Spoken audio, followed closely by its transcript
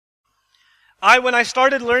When I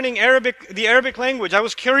started learning the Arabic language, I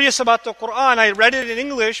was curious about the Quran. I read it in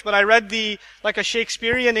English, but I read like a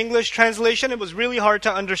Shakespearean English translation. It was really hard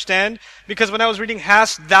to understand, because when I was reading,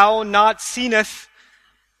 hast thou not seeneth,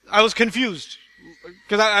 I was confused.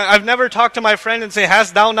 Because I've never talked to my friend and say,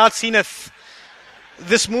 hast thou not seeneth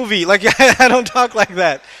this movie? Like, I don't talk like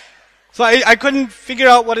that. So I couldn't figure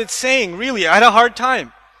out what it's saying, really. I had a hard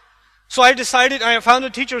time. So I found a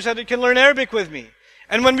teacher who said he can learn Arabic with me.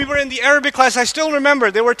 And when we were in the Arabic class, I still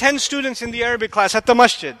remember, there were 10 students in the Arabic class at the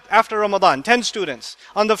masjid after Ramadan. 10 students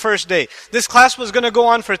on the first day. This class was going to go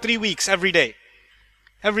on for 3 weeks every day.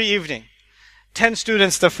 Every evening. 10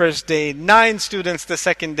 students the first day, 9 students the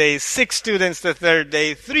second day, 6 students the third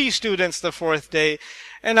day, 3 students the fourth day.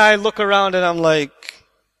 And I look around and I'm like,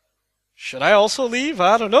 should I also leave?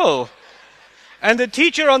 I don't know. And the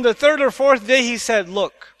teacher on the third or fourth day, he said,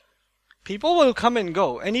 look, people will come and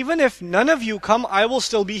go. And even if none of you come, I will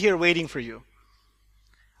still be here waiting for you.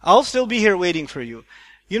 I'll still be here waiting for you.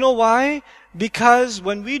 You know why? Because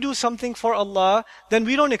when we do something for Allah, then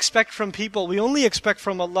we don't expect from people. We only expect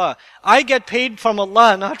from Allah. I get paid from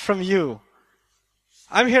Allah, not from you.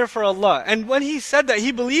 I'm here for Allah. And when he said that,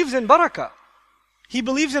 he believes in barakah. He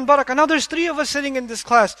believes in barakah. Now there's 3 of us sitting in this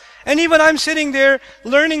class. And even I'm sitting there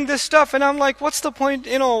learning this stuff. And I'm like, what's the point?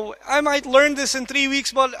 I might learn this in 3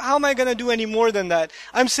 weeks, but how am I going to do any more than that?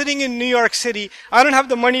 I'm sitting in New York City. I don't have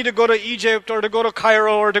the money to go to Egypt or to go to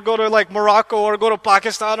Cairo or to go to like Morocco or go to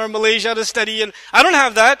Pakistan or Malaysia to study. And I don't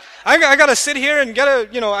have that. I got to sit here and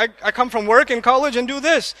I come from work and college and do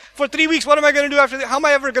this. For 3 weeks, what am I going to do after that? How am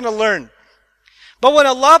I ever going to learn? But when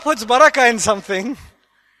Allah puts barakah in something,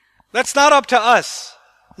 that's not up to us.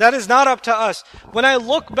 That is not up to us. When I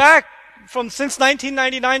look back since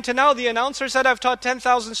 1999 to now, the announcer said I've taught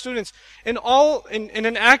 10,000 students. In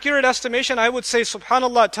an accurate estimation, I would say,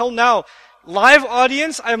 subhanAllah, till now, live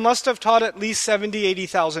audience, I must have taught at least 70,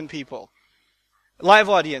 80,000 people. Live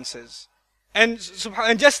audiences. And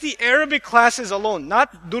just the Arabic classes alone,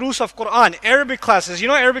 not durus of Quran, Arabic classes.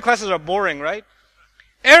 Arabic classes are boring, right?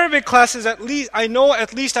 Arabic classes, I know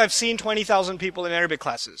at least I've seen 20,000 people in Arabic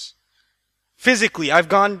classes. Physically, I've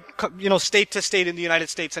gone, state to state in the United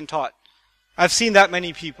States and taught. I've seen that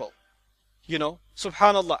many people.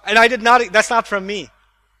 Subhanallah. And that's not from me.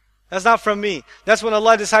 That's not from me. That's when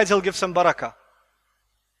Allah decides He'll give some barakah.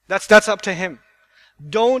 That's up to Him.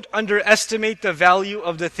 Don't underestimate the value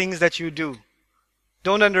of the things that you do.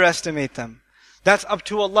 Don't underestimate them. That's up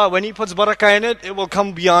to Allah. When He puts barakah in it, it will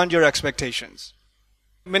come beyond your expectations.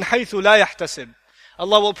 مِنْ حَيْثُ لَا يَحْتَسِبْ.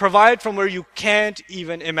 Allah will provide from where you can't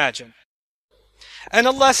even imagine. And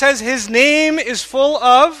Allah says His name is full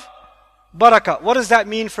of barakah. What does that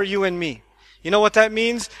mean for you and me? You know what that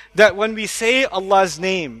means? That when we say Allah's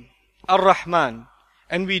name, Ar-Rahman,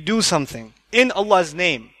 and we do something in Allah's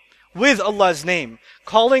name, with Allah's name,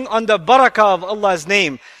 calling on the barakah of Allah's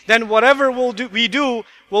name, then whatever we do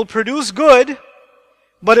will produce good,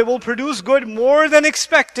 but it will produce good more than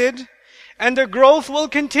expected, and the growth will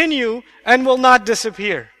continue and will not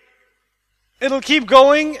disappear. It'll keep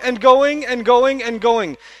going and going and going and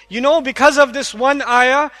going. Because of this one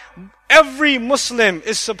ayah, every Muslim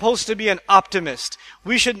is supposed to be an optimist.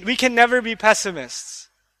 We can never be pessimists.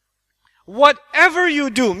 Whatever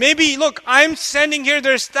you do, maybe, look, I'm standing here,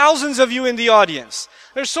 there's thousands of you in the audience.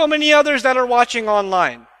 There's so many others that are watching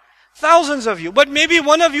online. Thousands of you. But maybe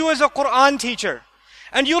one of you is a Quran teacher.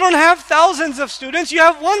 And you don't have thousands of students, you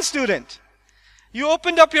have one student. You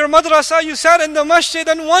opened up your madrasa, you sat in the masjid,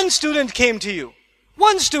 and one student came to you.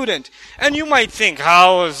 One student. And you might think,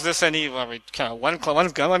 how is this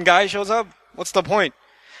one guy shows up? What's the point?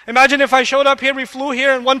 Imagine if I showed up here, we flew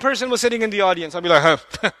here, and one person was sitting in the audience. I'd be like,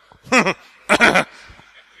 huh.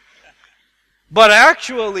 But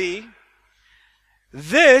actually,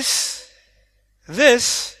 this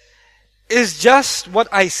is just what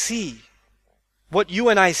I see. What you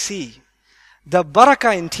and I see. The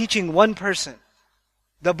barakah in teaching one person.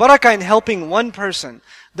 The barakah in helping one person.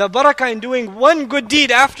 The barakah in doing one good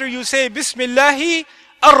deed after you say Bismillahi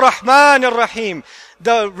Ar-Rahman Ar-Rahim.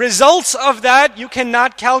 The results of that you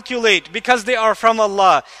cannot calculate because they are from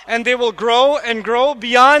Allah. And they will grow and grow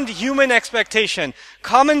beyond human expectation.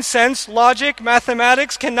 Common sense, logic,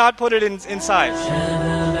 mathematics cannot put it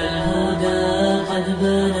inside.